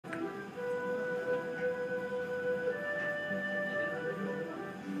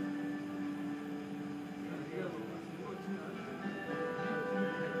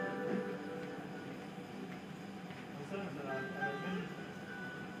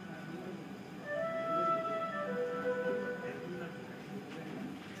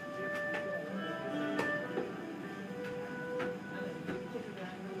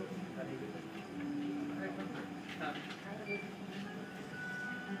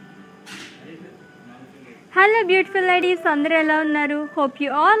Hello beautiful ladies, అందరూ ఎలా ఉన్నారు? Hope you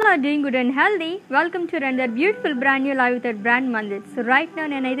all are doing good and healthy. Welcome to another beautiful brand new live with our brand Mandir. So right now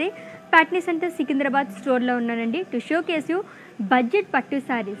నేనైతే Pattu Center Secunderabad స్టోర్లో ఉన్నానండి to showcase you budget పట్టు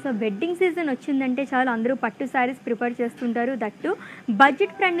saris. So wedding season వచ్చిందంటే చాలా అందరూ పట్టు saris prefer చేస్తుంటారు. That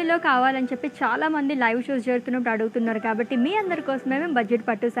budget ఫ్రెండ్లీలో కావాలని చెప్పి చాలామంది లైవ్ షోస్ జరుగుతున్నప్పుడు అడుగుతున్నారు. కాబట్టి మీ అందరి కోసమే మేము బడ్జెట్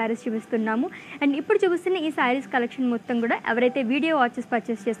పట్టు సారీస్ చూపిస్తున్నాము. అండ్ ఇప్పుడు చూపిస్తున్న ఈ సారీస్ కలెక్షన్ మొత్తం కూడా ఎవరైతే వీడియో వాచెస్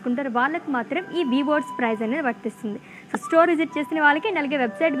పర్చేస్ చేసుకుంటారో వాళ్ళకి మాత్రం ఈ వీవర్స్ ప్రైస్ అనేది వర్తిస్తుంది. సో స్టోర్ విజిట్ చేసిన వాళ్ళకి అండ్ అలాగే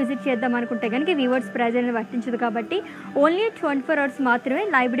వెబ్సైట్ విజిట్ చేద్దాం అనుకుంటే కనుక వీవర్స్ ప్రైస్ అనేది వర్తించదు. కాబట్టి ఓన్లీ 24 hours మాత్రమే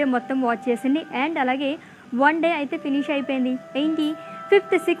లైవ్ వీడియో మొత్తం వాచ్ చేసింది. అండ్ అలాగే వన్ డే అయితే ఫినిష్ అయిపోయింది. ఏంటి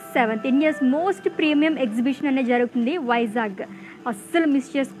 5th, 6th, 7th India's most premium exhibition అనేది జరుగుతుంది వైజాగ్. అస్సలు మిస్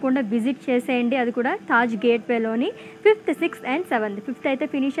చేసుకుండా విజిట్ చేసేయండి. అది కూడా Taj గేట్వేలోని 5th, 6th and 7th. 5th అయితే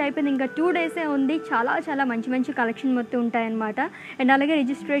ఫినిష్ అయిపోయింది. ఇంకా 2 days ఉంది. చాలా మంచి మంచి కలెక్షన్ మొత్తం ఉంటాయన్నమాట. అండ్ అలాగే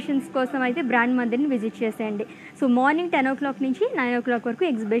రిజిస్ట్రేషన్స్ కోసం అయితే బ్రాండ్ మందిర్ని విజిట్ చేసేయండి. సో మార్నింగ్ 10 o'clock నుంచి 9 o'clock వరకు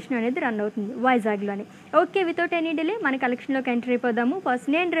ఎగ్జిబిషన్ అనేది రన్ అవుతుంది వైజాగ్లోని. ఓకే, వితౌట్ ఎనీ డిలే మన కలెక్షన్లోకి ఎంటర్ అయిపోదాము. ఫస్ట్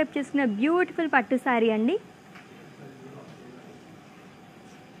నేను డ్రైప్ చేసుకున్న బ్యూటిఫుల్ పట్టు శారీ అండి.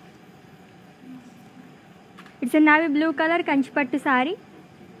 It's a navy blue colour Kanchi పట్టు శారీ.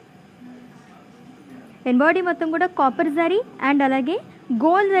 అండ్ బాడీ మొత్తం కూడా కాపర్ జరీ అండ్ అలాగే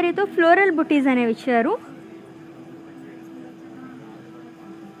గోల్డ్ జరీతో ఫ్లోరల్ బుటీస్ అనేవి ఇచ్చారు.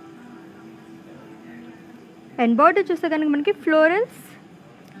 అండ్ బాడీ చూస్తే కనుక మనకి florals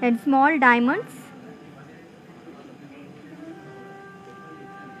and small diamonds.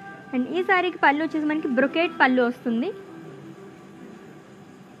 And ఈ శారీకి పళ్ళు వచ్చేసి మనకి బ్రొకేట్ పళ్ళు వస్తుంది.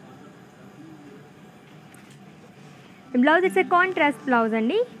 Blouse it's a contrast blouse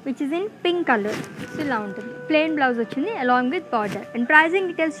అండి which is in pink colour. So ఇలా ఉంటుంది. ప్లెయిన్ బ్లౌజ్ వచ్చింది along with border. And pricing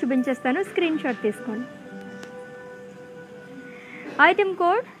details చూపించేస్తాను, స్క్రీన్ షాట్ తీసుకోండి. Item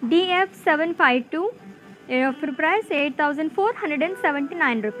code DF752. Offer price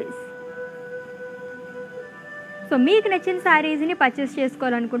 8,479 rupees. So మీకు నచ్చిన శారీస్ని పర్చేస్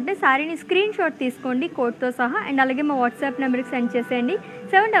చేసుకోవాలనుకుంటే శారీని స్క్రీన్ షాట్ తీసుకోండి కోడ్తో సహా. అండ్ అలాగే మా వాట్సాప్ నెంబర్కి సెండ్ చేసేయండి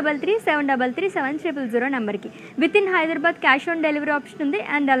 7337337000 నెంబర్కి. With in Hyderabad cash on delivery option ఉంది.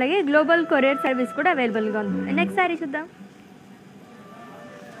 అండ్ అలాగే గ్లోబల్ కొరియర్ సర్వీస్ కూడా అవైలబుల్గా ఉంది. నెక్స్ట్ శారీ చూద్దాం.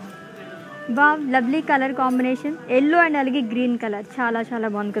 Wow, lovely colour combination. Yellow and అలాగే గ్రీన్ కలర్ చాలా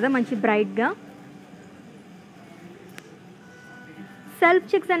బాగుంది కదా, మంచి బ్రైట్గా. సెల్ఫ్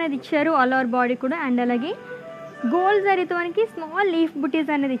చెక్స్ అనేది ఇచ్చారు ఆల్ ఓవర్ బాడీ కూడా. అండ్ అలాగే గోల్డ్ జరీతో మనకి స్మాల్ లీఫ్ బుటీస్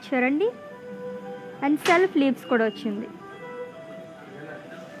అనేది ఇచ్చారండి. అండ్ సెల్ఫ్ లీవ్స్ కూడా వచ్చింది.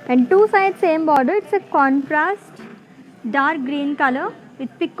 And 2 sides same border. It's a contrast dark green colour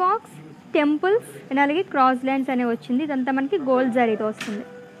with peacocks, temples and అలాగే క్రాస్ లైన్స్ అనేవి వచ్చింది. ఇదంతా మనకి గోల్డ్ జరీతో వస్తుంది.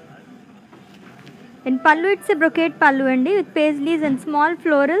 అండ్ పళ్ళు ఇట్స్ ఎ బ్రొకేట్ పళ్ళు అండి with paisleys and small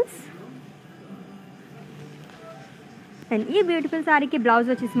florals. And ఈ బ్యూటిఫుల్ శారీకి బ్లౌజ్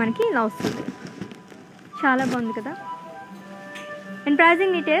వచ్చేసి మనకి ఇలా వస్తుంది. చాలా బాగుంది కదా. And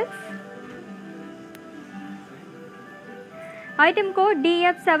pricing details. Item code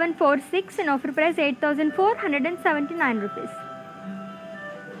DF746 and offer price 8,479 rupees.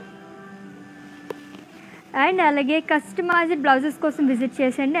 And అలాగే కస్టమైజ్డ్ బ్లౌజెస్ కోసం విజిట్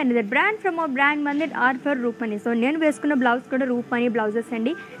చేసేయండి. And the brand from our brand Mandir are for రూపని. So నేను వేసుకున్న బ్లౌజ్ కూడా రూపని బ్లౌజెస్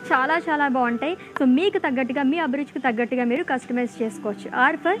అండి. చాలా బాగుంటాయి. సో మీకు తగ్గట్టుగా మీ అభిరుచికి తగ్గట్టుగా మీరు కస్టమైజ్ చేసుకోవచ్చు.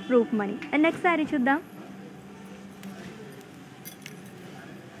 Are for రూపమని. And next sari చూద్దాం.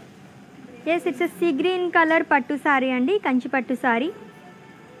 Yes, it's sea green colour పట్టు శారీ అండి, కంచి పట్టు శారీ.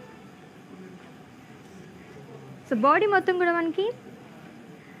 సో బాడీ మొత్తం కూడా మనకి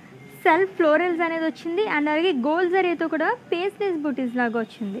సెల్ఫ్ ఫ్లోరల్స్ అనేది వచ్చింది. అండ్ అలాగే గోల్డ్ జరీతో కూడా పేస్లెస్ బుటీస్ లాగా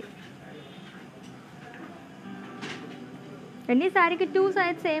వచ్చింది. అండ్ ఈ శారీకి 2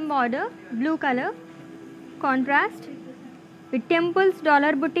 sides same border, blue colour contrast with temples,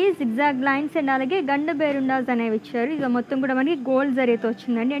 dollar buttis, zigzag lines and అలాగే గండ బేరుండాస్ అనేవి ఇచ్చారు. ఇది మొత్తం కూడా మనకి గోల్డ్ జరీతో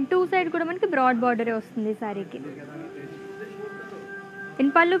వచ్చిందండి. అండ్ 2 sides కూడా మనకి బ్రాడ్ బార్డరే వస్తుంది ఈ శారీకి.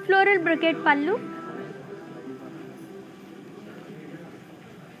 అండ్ పళ్ళు ఫ్లోరల్ బ్రొకేట్ పళ్ళు.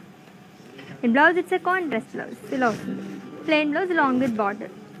 And blouse it's a contrast blouse ఇలా వస్తుంది. Plain blouse long with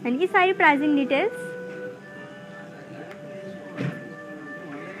border. And ఈ sari pricing details.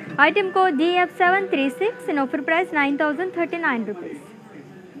 Item code DF736 and offer price 9,039 rupees.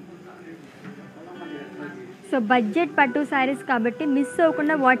 So budget పట్టు శారీస్ కాబట్టి మిస్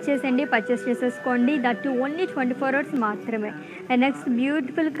అవ్వకుండా వాచ్ చేసేయండి, పర్చేస్ చేసేసుకోండి. దట్ ఓన్లీ 24 hours మాత్రమే. అండ్ నెక్స్ట్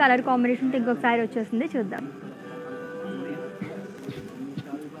బ్యూటిఫుల్ కలర్ కాంబినేషన్తో ఇంకొక శారీ వచ్చేస్తుంది, చూద్దాం.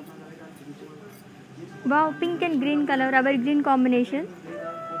 Wow, pink and green colour, ever green combination.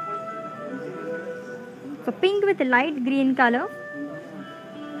 So pink with light green colour.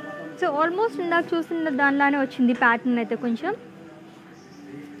 So almost ఇందాక చూసిన దానిలానే వచ్చింది ప్యాటర్న్ అయితే. కొంచెం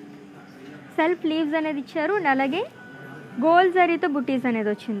సెల్ఫ్ లీవ్స్ అనేది ఇచ్చారు అండ్ అలాగే గోల్డ్ జరీతో బుటీస్ అనేది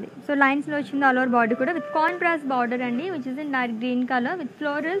వచ్చింది. సో లైన్స్లో వచ్చింది ఆల్ ఓవర్ బాడీ కూడా విత్ కాంట్రాస్ట్ బార్డర్ అండి, which is in dark green colour with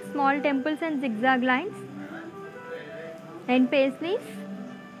floral small temples and zigzag lines and paisleys.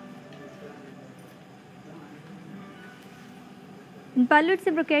 పళ్ళు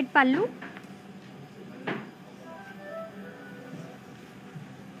ఇట్స్ బ్రొకేట్ పళ్ళు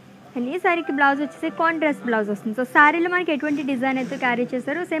అండ్ ఈ శారీకి బ్లౌజ్ వచ్చేసి కాంట్రాస్ట్ బ్లౌజ్ వస్తుంది. సో శారీలో మనకి ఎటువంటి డిజైన్ అయితే క్యారీ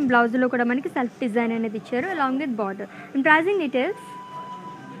చేశారో సేమ్ బ్లౌజ్లో కూడా మనకి సెల్ఫ్ డిజైన్ అనేది ఇచ్చారు along with border. And pricing details,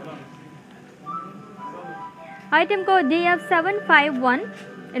 item code DF751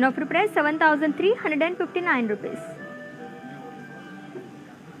 and offer price 7,359 rupees.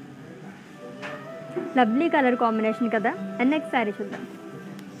 Lovely colour combination కదా. అండ్ నెక్స్ట్ శారీ చూద్దాం.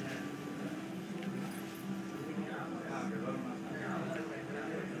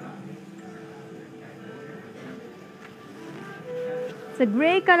 సో గ్రే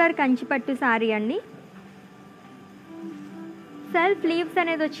కలర్ కంచిపట్టు శారీ అండి. సెల్ఫ్ లీవ్స్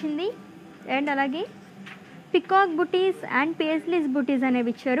అనేది వచ్చింది అండ్ అలాగే పికాక్ బుటీస్ అండ్ పేస్లీస్ బుటీస్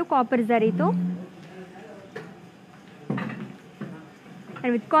అనేవి ఇచ్చారు కాపర్ జరీతో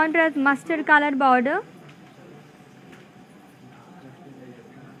and with contrast mustard colour border.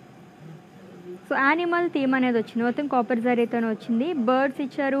 So animal theme అనేది వచ్చింది, మొత్తం కాపర్ జరీతోనే వచ్చింది. బర్డ్స్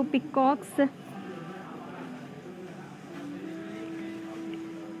ఇచ్చారు, పికాక్స్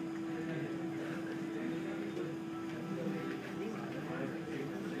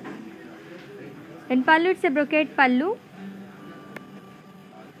అండ్ పళ్ళు ఇట్స్ ఎ బ్రొకేట్ పళ్ళు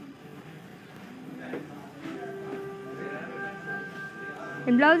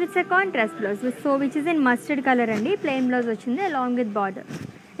and blouse it's a contrast blouse so which is in mustard colour అండి. ప్లెయిన్ బ్లౌజ్ వచ్చింది along with border.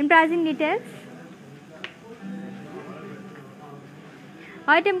 And pricing details,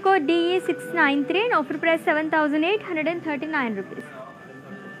 item code DE693 and offer price 7,839 rupees.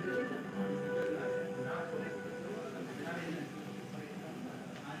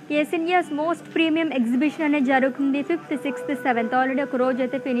 India's most premium exhibition అనేది జరుగుతుంది 5th, 6th, 7th. Already ఒక రోజు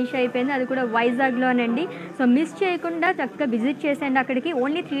అయితే finish అయిపోయింది, అది కూడా వైజాగ్లోనండి. సో మిస్ చేయకుండా చక్కగా విజిట్ చేసేయండి అక్కడికి.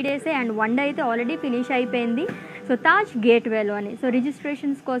 ఓన్లీ 3 days అండ్ 1 day అయితే ఆల్రెడీ ఫినిష్ అయిపోయింది. సో తాజ్ గేట్వేలో అని. సో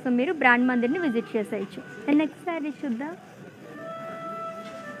రిజిస్ట్రేషన్స్ కోసం మీరు బ్రాండ్ మందిర్ని విజిట్ చేసేయచ్చు. అండ్ నెక్స్ట్ శారీ చూద్దాం.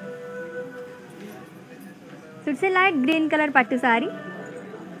 So it's a light green colour పట్టు శారీ.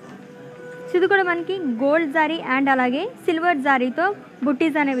 సో ఇది కూడా మనకి గోల్డ్ జారీ అండ్ అలాగే సిల్వర్ జారీతో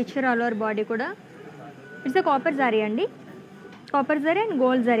బుట్టీస్ అనేవి ఇచ్చారు ఆల్ ఓవర్ బాడీ కూడా. ఇట్స్ ఏ కాపర్ జారీ అండి, కాపర్ జారీ అండ్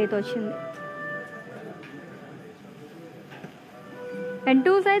గోల్డ్ జారీతో వచ్చింది. And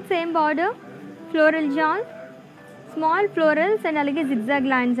 2 sides same border, floral జాల్, స్మాల్ ఫ్లోరల్స్ అండ్ అలాగే జిగ్జాగ్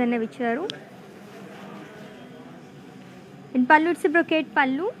లైన్స్ అనేవి ఇచ్చారు. అండ్ పళ్ళు ఇట్స్ బ్రొకేట్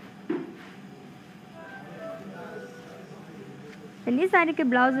పళ్ళు అండ్ ఈ శారీకి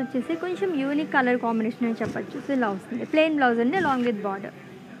బ్లౌజ్ వచ్చేసి కొంచెం యూనిక్ కలర్ కాంబినేషన్ అని చెప్పచ్చు. సో ఇలా వస్తుంది, ప్లెయిన్ బ్లౌజ్ అండి అలాంగ్ విత్ బార్డర్.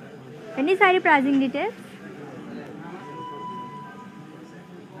 అండ్ ఈ sari pricing details,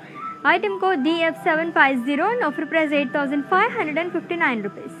 item code DF750 and offer price 8,559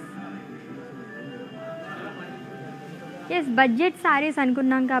 rupees. Yes, budget saris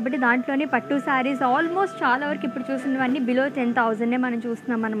అనుకున్నాం కాబట్టి దాంట్లోనే పట్టు శారీస్ ఆల్మోస్ట్ చాలా వరకు ఇప్పుడు చూసినవన్నీ బిలో 10,000 మనం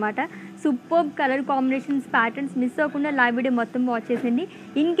చూస్తున్నాం అనమాట. Superb colour combinations, patterns miss అవ్వకుండా లైవ్ వీడియో మొత్తం వాచ్ చేసేయండి.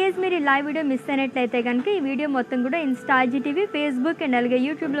 ఇన్ కేస్ మీరు ఈ లైవ్ వీడియో మిస్ అయినట్లయితే కనుక ఈ వీడియో మొత్తం కూడా ఇన్స్టా, IGTV, ఫేస్బుక్ అండ్ అలాగే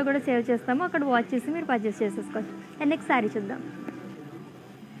యూట్యూబ్లో కూడా సేవ్ చేస్తాము, అక్కడ వాచ్ చేసి మీరు పర్చేస్ చేసేసుకోవచ్చు. అండ్ నెక్స్ట్ శారీ చూద్దాం.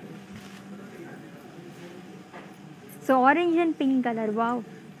 So orange and pink colour, wow.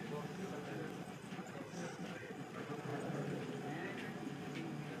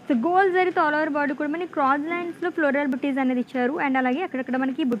 So gold జరీతో ఆల్ ఓవర్ బాడీ కూడా మనకి క్రాస్ లైన్స్లో ఫ్లోరల్ బుటీస్ అనేది ఇచ్చారు అండ్ అలాగే అక్కడక్కడ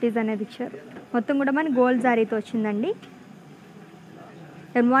మనకి బుటీస్ అనేది ఇచ్చారు. మొత్తం కూడా మనకి గోల్డ్ జరీతో వచ్చిందండి.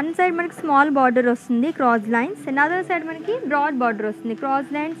 అండ్ వన్ సైడ్ మనకి స్మాల్ బార్డర్ వస్తుంది cross lines and other side మనకి బ్రాడ్ బార్డర్ వస్తుంది.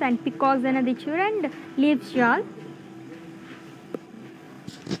 క్రాస్ లైన్స్ అండ్ పికాక్స్ అనేది ఇచ్చారు అండ్ లీవ్స్ జాల్.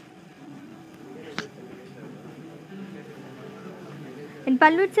 అండ్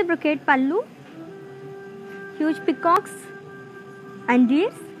పళ్ళు ఇట్స్ బ్రొకేట్ పళ్ళు, huge peacocks and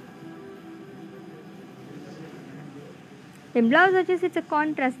deers. And blouse వచ్చేసి it's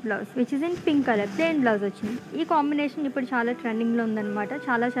contrast blouse which is in pink colour, plain blouse వచ్చింది. ఈ కాంబినేషన్ ఇప్పుడు చాలా ట్రెండింగ్లో ఉందన్నమాట,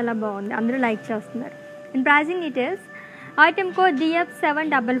 చాలా చాలా బాగుంది, అందరూ లైక్ చేస్తున్నారు. And pricing details, item code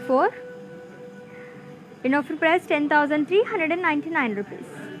DF744 in offer price 10,399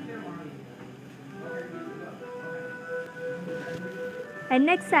 rupees. And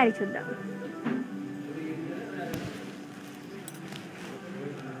next sari చూద్దాం.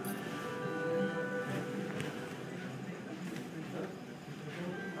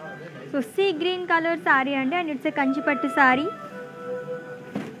 So sea green colour sari అండి, and it's a Kanchipattu sari.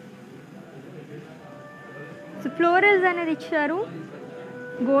 So florals అనేది ఇచ్చారు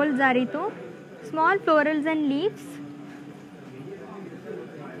gold జారీతో, small florals and leaves,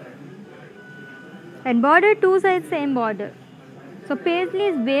 and border 2 sides same border. So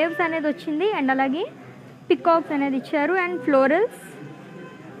paisleys waves అనేది వచ్చింది, and అలాగే peacocks అనేది ఇచ్చారు and florals.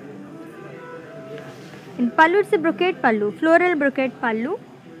 And పళ్ళు ఇట్స్ బ్రొకేట్ పళ్ళు, ఫ్లోరల్ బ్రొకేట్ పళ్ళు.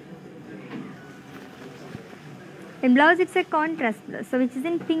 And blouse it's a contrast blouse, so which is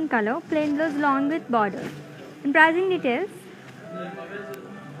in pink color, plain blouse long with border. And pricing details.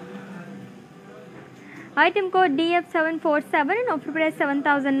 Item code DF747 and offer price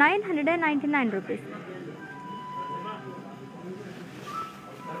 7,999 rupees.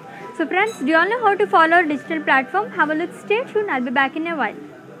 So friends, do you all know how to follow our digital platform? Have a look, stay tuned, I'll be back in a while.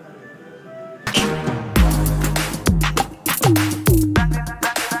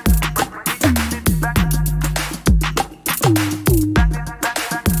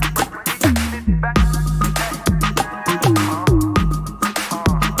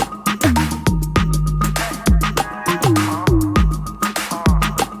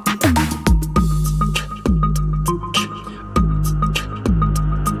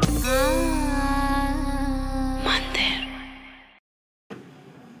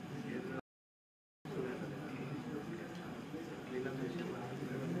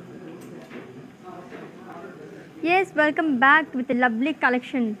 Yes, welcome back with a lovely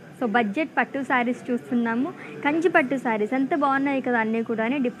collection. So budget పట్టు శారీస్ చూస్తున్నాము. కంచి పట్టు శారీస్ ఎంత బాగున్నాయి కదా, అన్నీ కూడా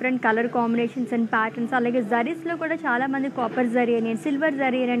different colour combinations and patterns. అలాగే జరీస్లో కూడా చాలామంది కాపర్ జరీ అని, సిల్వర్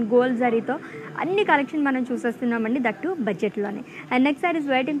జరీ అండ్ గోల్డ్ జరీతో అన్ని కలెక్షన్ మనం చూసేస్తున్నామండి, దట్టు బడ్జెట్లోనే. And next saris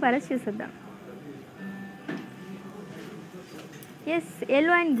waiting for us చూసేద్దాం. Yes,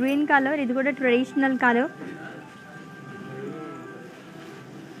 yellow and green colour, ఇది కూడా ట్రెడిషనల్ కలర్.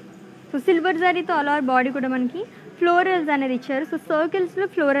 సో సిల్వర్ జరీతో ఆల్ ఓవర్ బాడీ కూడా మనకి ఫ్లోరల్స్ అనేది ఇచ్చారు. సో సర్కిల్స్లో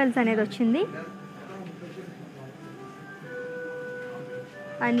ఫ్లోరల్స్ అనేది వచ్చింది.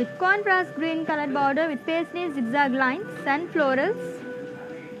 And with contrast green colour border with paisley zigzag lines and florals.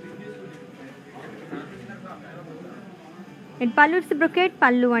 And పళ్ళు ఇట్స్ బ్రొకేట్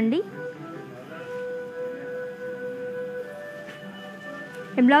పళ్ళు అండి.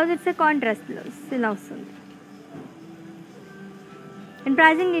 And blouse it's a contrast blouse, ఇలా వస్తుంది. And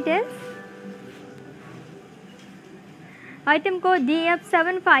pricing details. Item code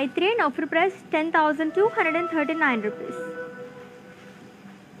DF753 and offer price 10,239 rupees.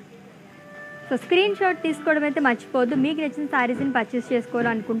 So screen shot తీసుకోవడం అయితే మర్చిపోద్దు. మీకు నచ్చిన శారీస్ని పర్చేస్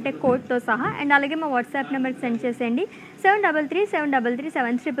చేసుకోవాలనుకుంటే కోడ్తో సహా. అండ్ అలాగే మా వాట్సాప్ నెంబర్కి సెండ్ చేసేయండి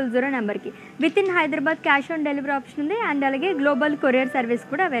 7337337000 నెంబర్కి. With in Hyderabad cash on delivery option ఉంది, అండ్ అలాగే గ్లోబల్ కొరియర్ సర్వీస్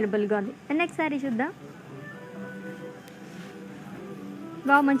కూడా అవైలబుల్గా ఉంది. అండ్ నెక్స్ట్ శారీ చూద్దాం.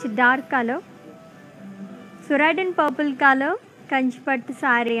 బాగా మంచి dark colour, so red and purple colour కంచిపట్టు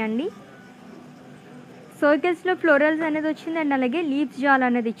శారీ అండి. సర్కిల్స్లో ఫ్లోరల్స్ అనేది వచ్చింది, అండ్ అలాగే లీవ్స్ జాల్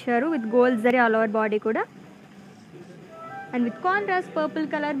అనేది ఇచ్చారు with gold zari all over body కూడా. And with contrast purple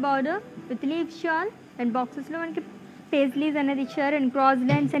colour border with leaves జాల్, అండ్ బాక్సెస్లో మనకి పేజ్లీస్ అనేది ఇచ్చారు, and cross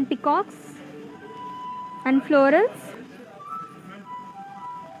lines and peacocks and florals.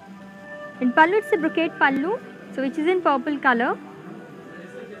 And పళ్ళు ఇట్స్ బ్రొకేట్ పళ్ళు, so which is in purple colour.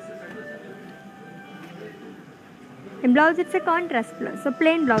 And blouse it's a contrast blouse, so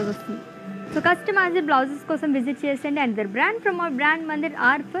plain blouse వస్తుంది. So customized blouses కోసం visit చేసేయండి. And there brand from our brand Mandir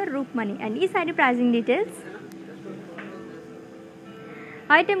are for Roopmani. And ఈ sorry pricing details.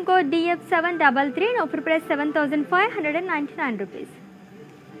 Item code DF733 and offer price 7,599 rupees.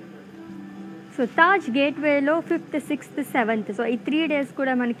 So Taj గేట్వేలో 5th, 6th, 7th so ఈ 3 days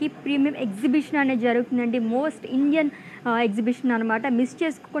కూడా మనకి premium exhibition అనేది జరుగుతుందండి. Most Indian exhibition అనమాట. Miss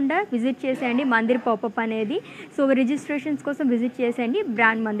చేసుకోకుండా visit చేసేయండి Mandir popup అనేది. సో రిజిస్ట్రేషన్స్ కోసం విజిట్ చేసేయండి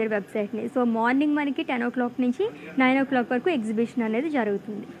బ్రాండ్ మందిర్ వెబ్సైట్ని. సో మార్నింగ్ మనకి 10 o'clock నుంచి 9 o'clock వరకు ఎగ్జిబిషన్ అనేది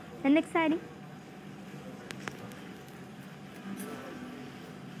జరుగుతుంది. And next sari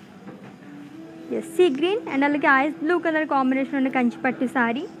sea green and అలాగే ఐస్ బ్లూ కలర్ కాంబినేషన్ ఉన్న కంచిపట్టు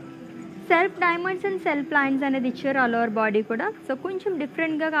sari. Self diamonds and self lines అనేది ఇచ్చారు ఆల్ ఓవర్ బాడీ కూడా. సో కొంచెం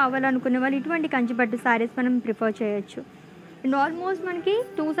డిఫరెంట్గా కావాలనుకునే వాళ్ళు ఇటువంటి కంచిపట్టు శారీస్ మనం ప్రిఫర్ చేయొచ్చు. అండ్ ఆల్మోస్ట్ మనకి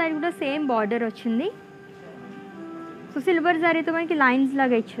 2 sides కూడా సేమ్ బార్డర్ వచ్చింది. సో సిల్వర్ శారీతో మనకి లైన్స్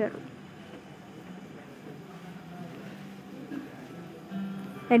లాగా ఇచ్చారు.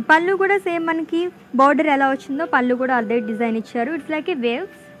 అండ్ పళ్ళు కూడా సేమ్ మనకి బార్డర్ ఎలా వచ్చిందో పళ్ళు కూడా అదే డిజైన్ ఇచ్చారు. It's like A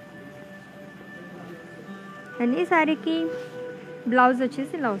waves. And ఈ శారీకి బ్లౌజ్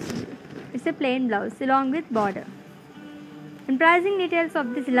వచ్చేసి ఇలా వస్తుంది. It's a plain blouse along with border. And pricing details of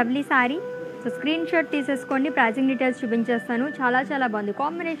this lovely saree. So screen shot తీసేసుకోండి, ప్రైజింగ్ డీటెయిల్స్ చూపించేస్తాను. చాలా చాలా బాగుంది,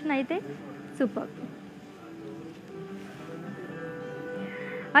 కాంబినేషన్ అయితే super.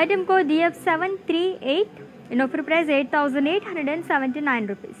 Item code DF738 in offer price 8,879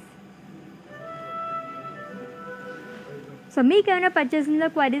 rupees. So మీకు ఏమైనా పర్చేసింగ్లో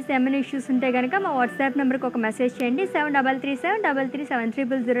క్వైరీస్ ఏమైనా ఇష్యూస్ ఉంటే కనుక మా వాట్సాప్ నెంబర్కి ఒక మెసేజ్ చేయండి.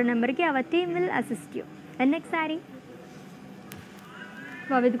 7337337300 నెంబర్కి our team will assist you. And next sari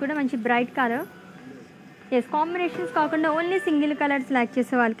ఇది కూడా మంచి బ్రైట్ కలర్. ఎస్, కాంబినేషన్స్ కాకుండా ఓన్లీ సింగిల్ కలర్ సెలెక్ట్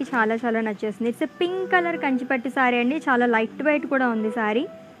చేసే వాళ్ళకి చాలా చాలా నచ్చేస్తుంది. ఇట్స్ పింక్ కలర్ కంచిపట్టు శారీ అండి, చాలా లైట్ వెయిట్ కూడా ఉంది sari.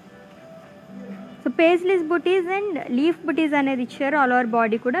 So paisleys buttis and leaf బుటీస్ అనేది ఇచ్చారు. ఆల్ ఓవర్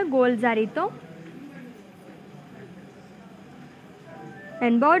బాడీ కూడా gold జారీతో.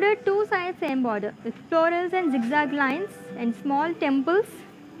 And border two sides same border with florals and zigzag lines and small temples.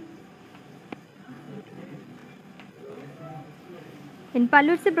 In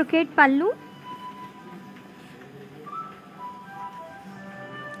pallu it's a brocade pallu.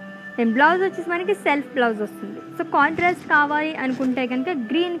 And blouse వచ్చేసి మనకి self blouse వస్తుంది. So contrast కావాలి అనుకుంటే కనుక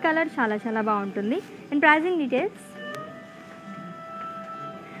green colour చాలా చాలా బాగుంటుంది. And pricing details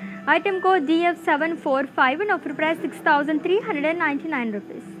item code DF745 and offer price 6,399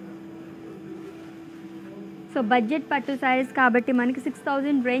 rupees. So budget పట్టు శారీస్ కాబట్టి మనకి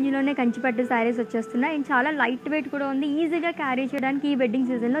 6,000 రేంజ్లోనే కంచిపట్టు శారీస్ వచ్చేస్తున్నాయి. అండ్ చాలా లైట్ వెయిట్ కూడా ఉంది, ఈజీగా క్యారీ చేయడానికి ఈ వెడ్డింగ్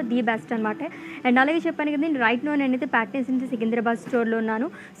సీజన్లో ది బెస్ట్ అనమాట. అండ్ అలాగే చెప్పాను కదా, నేను రైట్ నో నేనైతే ప్యాట్నీ సెంటర్ సికింద్రాబాద్ స్టోర్లో ఉన్నాను.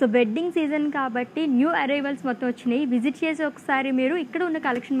 సో వెడ్డింగ్ సీజన్ కాబట్టి న్యూ అరైవల్స్ మొత్తం వచ్చినాయి. విజిట్ చేసి ఒకసారి మీరు ఇక్కడ ఉన్న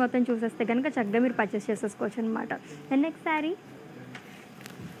కలెక్షన్ మొత్తం చూసేస్తే కనుక చక్కగా మీరు పర్చేస్ చేసేసుకోవచ్చు అనమాట. And next sari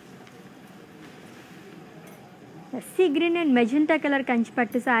sea green and magenta colour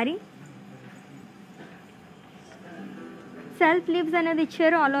Kanchipattu sari. Self leaves అనేది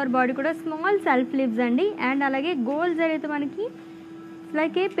ఇచ్చారు. ఆల్ ఓవర్ బాడీ కూడా స్మాల్ సెల్ఫ్ లీవ్స్ అండి. అండ్ అలాగే గోల్డ్ జరిగితే మనకి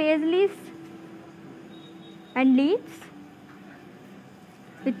like A paisleys and leaves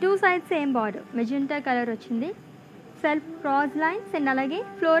with two sides same border. Magenta colour వచ్చింది. సెల్ఫ్ క్రాస్ లైన్స్ అండ్ అలాగే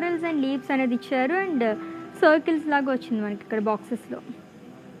florals and leaves అనేది ఇచ్చారు. అండ్ సర్కిల్స్ లాగా వచ్చింది మనకి ఇక్కడ బాక్సెస్లో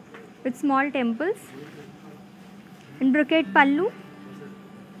with small temples. And brocade పళ్ళు.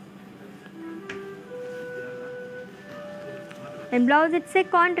 And blouse it's a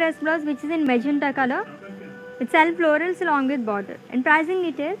contrast blouse which is in magenta color with self florals along with border. And pricing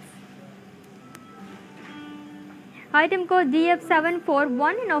details item code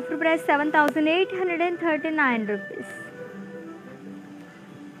DF741 and offer price 7,839 rupees.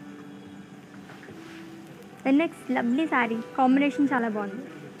 The next lovely saree combination chala bagundi.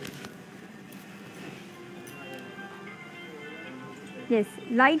 Yes,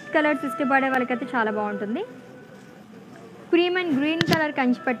 light colors istapade valakaithe chala baguntundi. Cream and green colour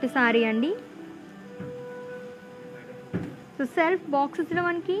కంచిపట్టు శారీ అండి. So self బాక్సెస్లో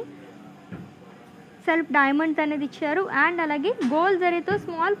మనకి self diamonds అనేది ఇచ్చారు. And అలాగే gold జరీతో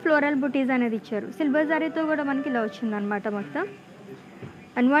small floral బుటీస్ అనేది ఇచ్చారు. Silver జరీతో కూడా మనకి ఇలా వచ్చిందనమాట మొత్తం.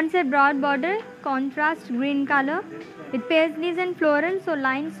 And one side broad border contrast green colour with paisleys and floral. So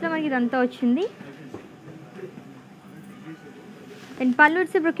లైన్స్లో మనకి ఇదంతా వచ్చింది. అండ్ పళ్ళు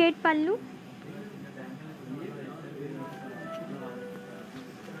ఇట్స్ బ్రొకేట్ పళ్ళు.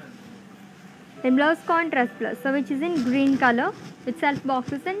 And blouse contrast blouse, so which is in green color with self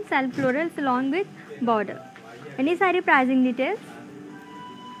boxes and self florals along with border. Any saree pricing details?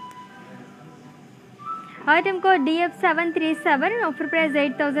 Item code DF737 and offer price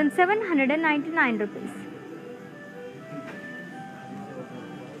 8,799 rupees.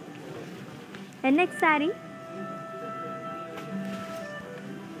 And next saree,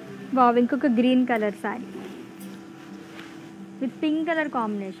 wow, inkoka green color saree with pink color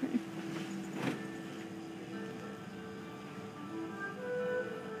combination.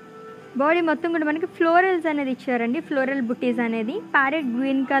 Body మొత్తం కూడా మనకి florals అనేది ఇచ్చారండి. Floral బుటీస్ అనేది parrot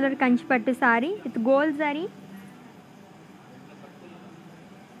green colour Kanchipattu sorry with gold sorry.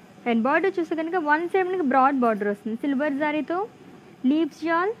 And border చూస్తే కనుక one side మనకి broad border వస్తుంది. సిల్వర్ జారీతో లీవ్స్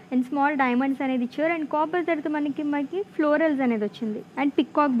జాల్ అండ్ స్మాల్ డైమండ్స్ అనేది ఇచ్చారు. అండ్ కాపర్ జారీతో మనకి ఫ్లోరల్స్ అనేది వచ్చింది. And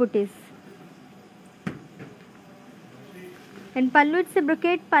peacock buttis. అండ్ పళ్ళు ఇట్స్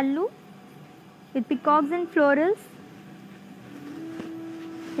బ్రొకేట్ పళ్ళు with peacocks and florals.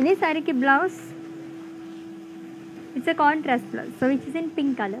 Any saree ki blouse it's a contrast blouse, so which is in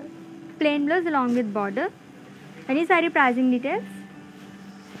pink color, plain blouse along with border. Any saree pricing details?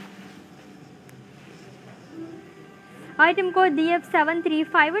 Item code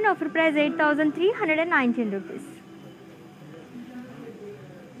DF735 and offer price 8,319 rupees.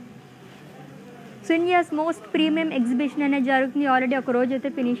 So India's most premium exhibition అనేది జరుగుతుంది. Already ఒక రోజు అయితే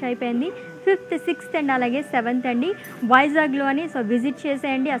finish అయిపోయింది. 5th, 6th and అలాగే 7th అండి వైజాగ్లోని. So visit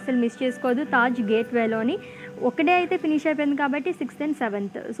చేసేయండి, అసలు మిస్ చేసుకోదు. తాజ్ గేట్వేలోని ఒకటే అయితే ఫినిష్ అయిపోయింది కాబట్టి 6th and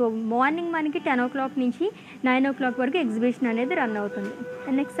 7th. So morning మనకి 10 o'clock నుంచి 9 o'clock వరకు ఎగ్జిబిషన్ అనేది రన్ అవుతుంది.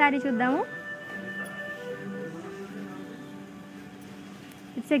 నెక్స్ట్ శారీ చూద్దాము.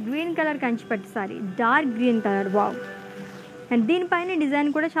 It's a green colour Kanchipattu sorry, dark green colour. Wow. And దీనిపైన డిజైన్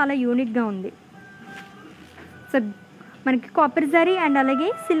కూడా చాలా యూనిక్గా ఉంది. సో మనకి కాపర్ జరీ అండ్ అలాగే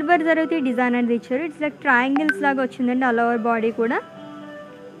సిల్వర్ జరీ డిజైన్ అనేది ఇచ్చారు. ఇట్స్ లైక్ ట్రయాంగిల్స్ లాగా వచ్చిందండి ఆల్ ఓవర్ బాడీ కూడా.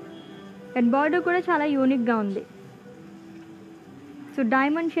 అండ్ బార్డర్ కూడా చాలా యూనిక్గా ఉంది. సో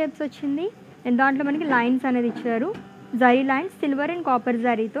డైమండ్ షేప్స్ వచ్చింది అండ్ దాంట్లో మనకి లైన్స్ అనేది ఇచ్చారు, zari lines silver and copper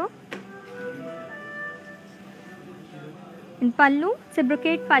జరీతో. అండ్ పళ్ళు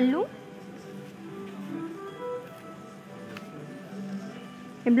బ్రొకేట్ పళ్ళు.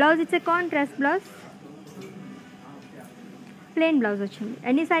 And blouse it's a contrast blouse, plain blouse వచ్చింది.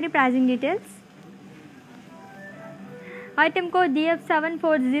 అండ్ ఈ sorry pricing details. Item code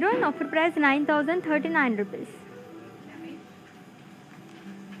DF740 and offer price 9,039 rupees.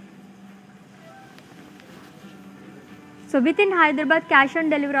 So with in Hyderabad cash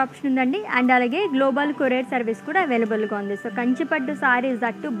on delivery option ఉందండి. And అలాగే global courier service కూడా అవైలబుల్గా ఉంది. So కంచిపట్టు సారీస్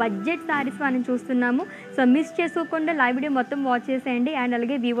అట్టు budget saris మనం చూస్తున్నాము. సో మిస్ చేసుకోకుండా లైవ్ వీడియో మొత్తం వాచ్ చేసేయండి అండ్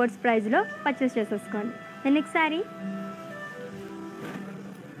అలాగే వ్యూవర్స్ ప్రైస్లో పర్చేస్ చేసేసుకోండి. Next sorry.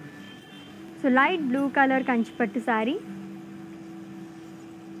 So light blue colour కంచిపట్టు సారీ.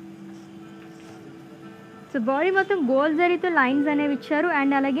 సో బాడీ మొత్తం గోల్డ్ జరీతో లైన్స్ అనేవి ఇచ్చారు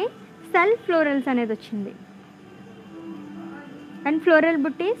అండ్ అలాగే సెల్ఫ్ ఫ్లోరల్స్ అనేది వచ్చింది. And floral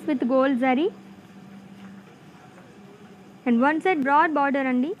buttis with gold zari. And one side broad border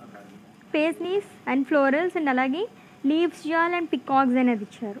అండి, పేస్నీస్ అండ్ ఫ్లోరల్స్ అండ్ అలాగే లీవ్స్ జాల్ అండ్ పికాక్స్ అనేది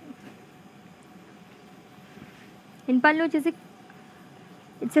ఇచ్చారు. అండ్ పళ్ళు వచ్చేసి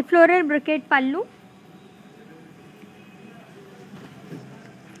ఇట్స్ ఎ ఫ్లోరల్ బ్రొకేట్ పళ్ళు.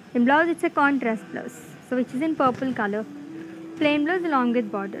 And blouse it's a contrast blouse, so which is in purple color, plain blouse along with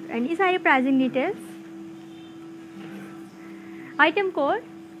border. And is our pricing details. Item code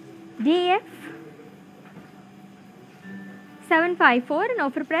DF754 and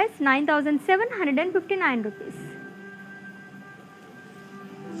offer price 9,759 rupees.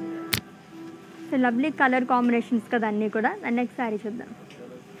 So lovely color combinations kada anni kuda. And next saree chuddam.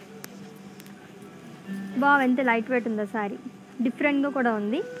 Wow, ente light weight unda saree, different ga kuda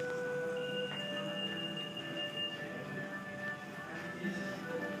undi.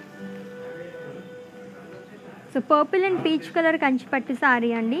 So purple and peach colour Kanchipattu sorry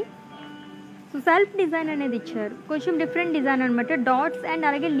అండి. So self design అనేది ఇచ్చారు, కొంచెం different design అనమాట. Dots and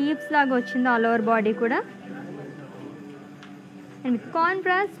అలాగే leaves లాగా వచ్చింది all over body కూడా. And with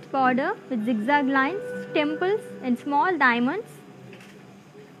contrast border with zigzag lines, temples and small diamonds.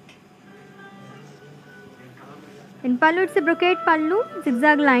 And పళ్ళు ఇట్స్ బ్రొకేట్ పళ్ళు,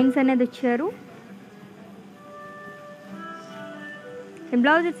 జిగ్జాగ్ లైన్స్ అనేది ఇచ్చారు. And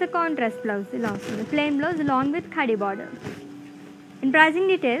blouse it's a contrast blouse, plain blouse along with khadi border. In pricing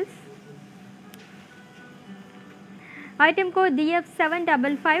details, item code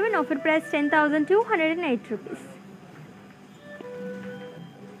DF755 and offer price 10,208 rupees.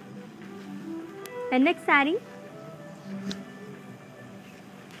 And next saree.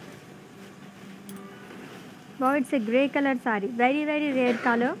 Wow, it's a grey color saree, very very rare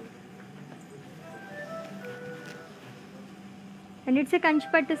color. And it's a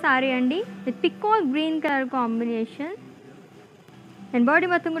Kanchipattu sorry అండి with peacock green colour combination. And body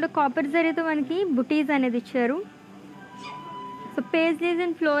మొత్తం కూడా copper జరీతో మనకి బుటీస్ అనేది ఇచ్చారు. So paisleys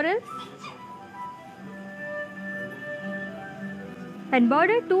and florals. And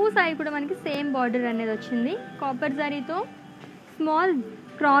border two side కూడా మనకి same border అనేది వచ్చింది, కాపర్ జరీతో స్మాల్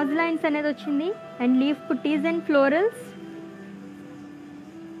క్రాస్ లైన్స్ అనేది వచ్చింది. And leaf buttis and florals.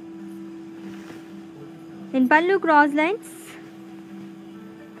 And పళ్ళు cross lines.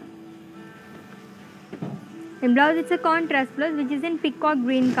 And blouse it's a contrast blouse which is in peacock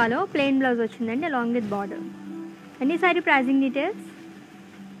green color, plain blouse వచ్చిందండి along with border. And ఈ sorry pricing details.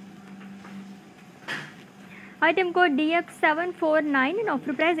 Item code DF749 and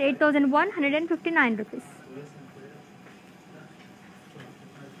offer price 8,159 rupees.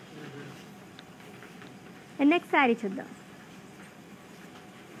 And next saree చూద్దాం.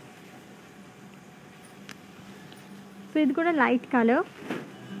 So ఇది కూడా light colour.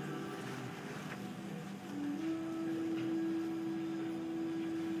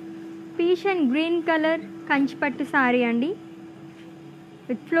 Peach and green colour Kanchipattu sorry అండి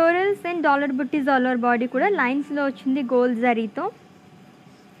with florals and dollar buttis all over body కూడా లైన్స్లో వచ్చింది gold జరీతో.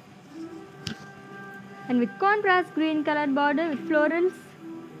 And with contrast green colour border with florals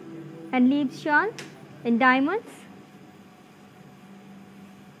and leaves shawl in diamonds.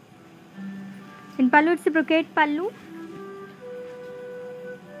 In pallu it's a brocade pallu.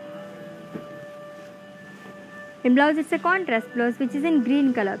 In blouse it's a contrast blouse which is in green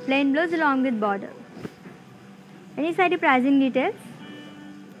color, plain blouse along with border. Any saree pricing details?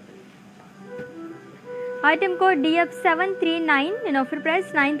 Item code DF739 and offer price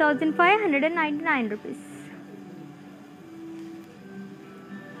 9,599 rupees.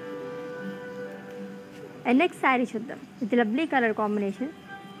 And next saree chuddam with lovely color combination.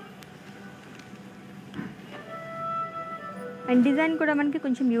 And design kuda manaki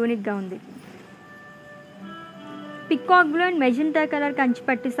koncham unique ga undi. Peacock blue and magenta color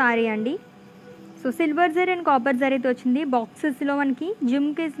Kanchipattu sorry అండి. So silver zari and copper జరీతో వచ్చింది. బాక్సెస్లో మనకి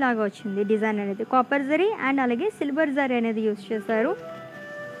జుమ్కీస్ లాగా వచ్చింది design అనేది. Copper zari and అలాగే silver zari అనేది use చేశారు.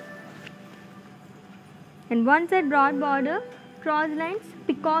 And one side broad border, cross lines,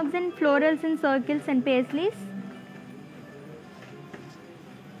 peacocks and florals and circles and paisleys.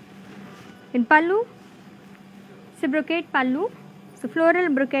 And పళ్ళు సో బ్రొకేట్ పళ్ళు, సో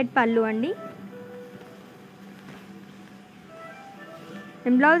ఫ్లోరల్ బ్రొకేట్ పళ్ళు అండి.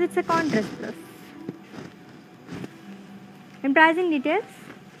 And blouse it's a contrast blouse. And pricing details.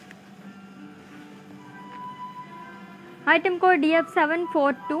 Item code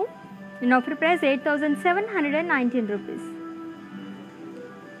DF742 and offer price 8,719 rupees.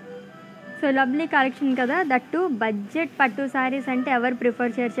 So lovely collection కదా, that budget పట్టు శారీస్ అంటే ఎవరు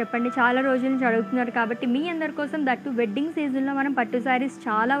prefer చేయరు చెప్పండి. చాలా రోజుల నుంచి అడుగుతున్నారు కాబట్టి మీ అందరి కోసం దట్టు వెడ్డింగ్ సీజన్లో మనం పట్టు శారీస్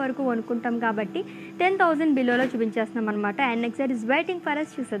చాలా వరకు కొనుక్కుంటాం కాబట్టి 10,000 బిలోలో చూపించేస్తున్నాం అనమాట. And next sir is waiting for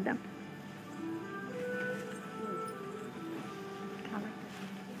us, చూసేద్దాం.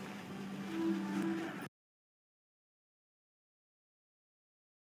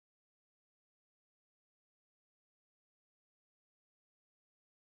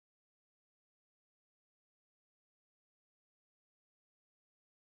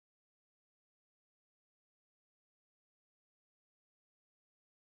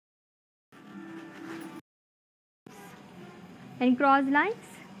 And cross lines.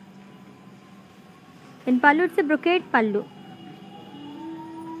 In pallu it's a brocade pallu.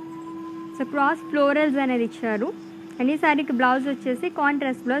 So cross florals అనేది ఇచ్చారు. అండ్ ఈ శారీకి బ్లౌజ్ వచ్చేసి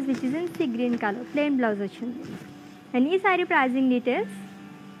contrast blouse which is in sea green colour, plain blouse వచ్చింది. And ఈ sari pricing details.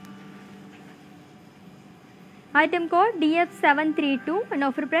 Item code DF732 and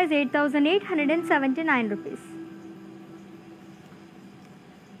offer price 8,879 rupees.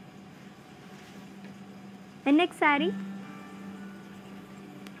 And next sari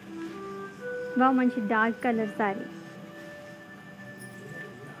మంచి dark colour sorry.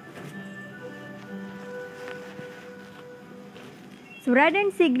 So red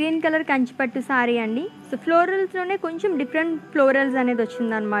and sea green colour Kanchipattu sorry అండి. So ఫ్లోరల్స్లోనే కొంచెం different florals అనేది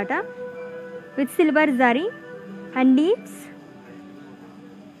వచ్చిందనమాట with silver zari and leaves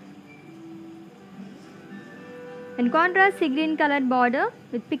and contrast sea green colour border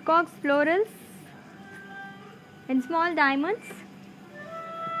with peacocks florals and small diamonds.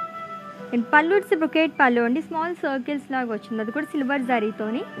 And పళ్ళు it's brocade పళ్ళు అండి, small circles లాగా వచ్చింది, అది కూడా సిల్వర్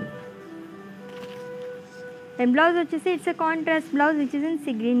జరీతోని. అండ్ బ్లౌజ్ వచ్చేసి it's a contrast blouse which is in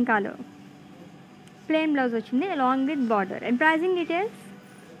sea green colour, plain blouse వచ్చింది along with border. And pricing details.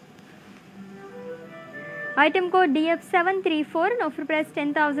 Item code DF734 and offer price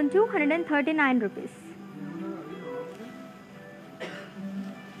 10,239 rupees.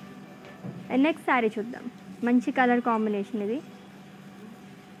 And next sari చూద్దాం, మంచి colour combination ఇది.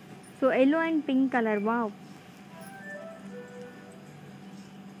 So yellow and pink colour, wow.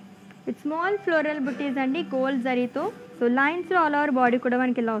 With small floral బుటీస్ అండి gold జరీతో. So లైన్స్లో all over body కూడా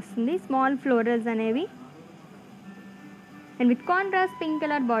మనకి ఇలా వస్తుంది స్మాల్ ఫ్లోరల్స్ అనేవి. And with contrast pink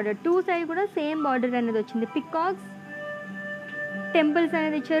colour border, two side కూడా సేమ్ బార్డర్ అనేది వచ్చింది. పికాక్స్, టెంపుల్స్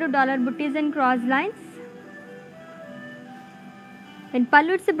అనేది ఇచ్చారు, dollar buttis and cross lines. And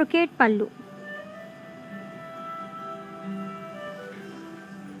పళ్ళు ఇట్స్ బ్రొకేట్ పళ్ళు.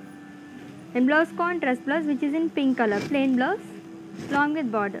 And blouse contrast blouse which is in pink color, plain blouse along with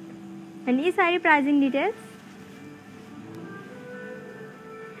border. And ee saree pricing details.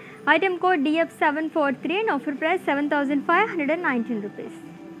 Item code DF743 and offer price 7,519 rupees.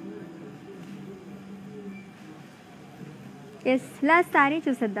 Yes, last saree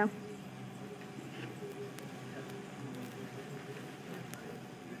చూసేద్దాం.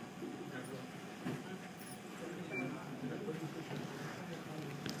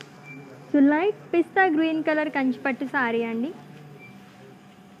 So light పిస్తా green colour కంచిపట్టు sorry అండి.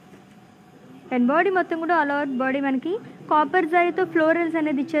 And body మొత్తం కూడా all over body మనకి copper జరీతో florals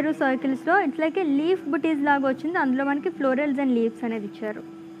అనేది ఇచ్చారు సర్కిల్స్లో. It's like A leaf బుటీస్ లాగా వచ్చింది, అందులో మనకి ఫ్లోరల్స్ అండ్ లీవ్స్ అనేది ఇచ్చారు.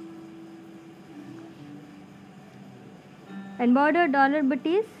 embroidered dollar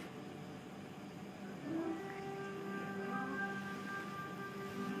booties,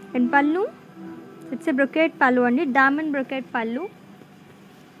 and pallu, it's a brocade pallu and diamond brocade pallu.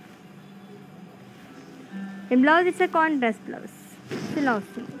 In blouse it's a contrast blouse,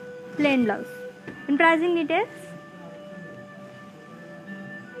 plain blouse. In pricing details,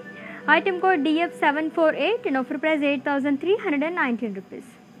 item code DF748 and offer price 8,319 rupees.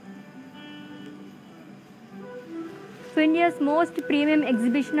 So India's most premium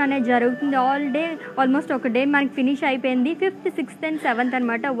exhibition అనేది జరుగుతుంది. Almost ఒక day మనకి finish అయిపోయింది. 5th, 6th and 7th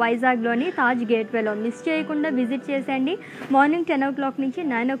అనమాట. వైజాగ్లోని Taj గేట్వేలో miss చేయకుండా visit చేసేయండి. Morning 10 o'clock నుంచి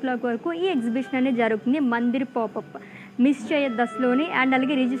 9 o'clock వరకు ఈ ఎగ్జిబిషన్ అనేది జరుగుతుంది. మందిర్ పాపప్ మిస్ చేయొద్దు అసలుని. అండ్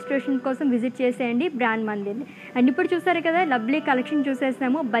అలాగే రిజిస్ట్రేషన్ కోసం విజిట్ చేసేయండి బ్రాండ్ మందిర్ని. అండ్ ఇప్పుడు చూసారు కదా లవ్లీ కలెక్షన్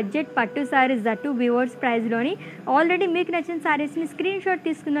చూసేసాము. బడ్జెట్ పట్టు సారీస్ దట్టు వివర్స్ ప్రైస్లోని. ఆల్రెడీ మీకు నచ్చిన సారీస్ని స్క్రీన్ షాట్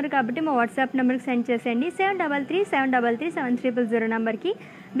తీసుకున్నారు కాబట్టి మా వాట్సాప్ నెంబర్కి సెండ్ చేసేయండి. 7337337300 నెంబర్కి.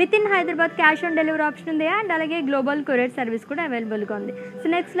 With in Hyderabad cash on delivery option ఉంది. అండ్ అలాగే గ్లోబల్ కొరియర్ సర్వీస్ కూడా అవైలబుల్గా ఉంది. సో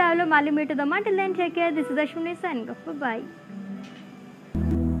నెక్స్ట్ లెవెల్లో మళ్ళీ మీట్ అవుదాం. అంటే then take care. This is Ashwini signing off. Bye.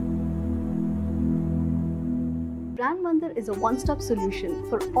 Brand Mandir is a one-stop solution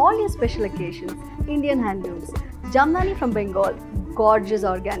for all your special occasions. Indian handlooms, Jamnani from Bengal, gorgeous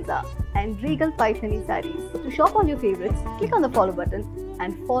organza, and regal Paithani sarees. To shop all your favorites, click on the follow button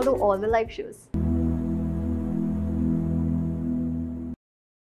and follow all the live shows.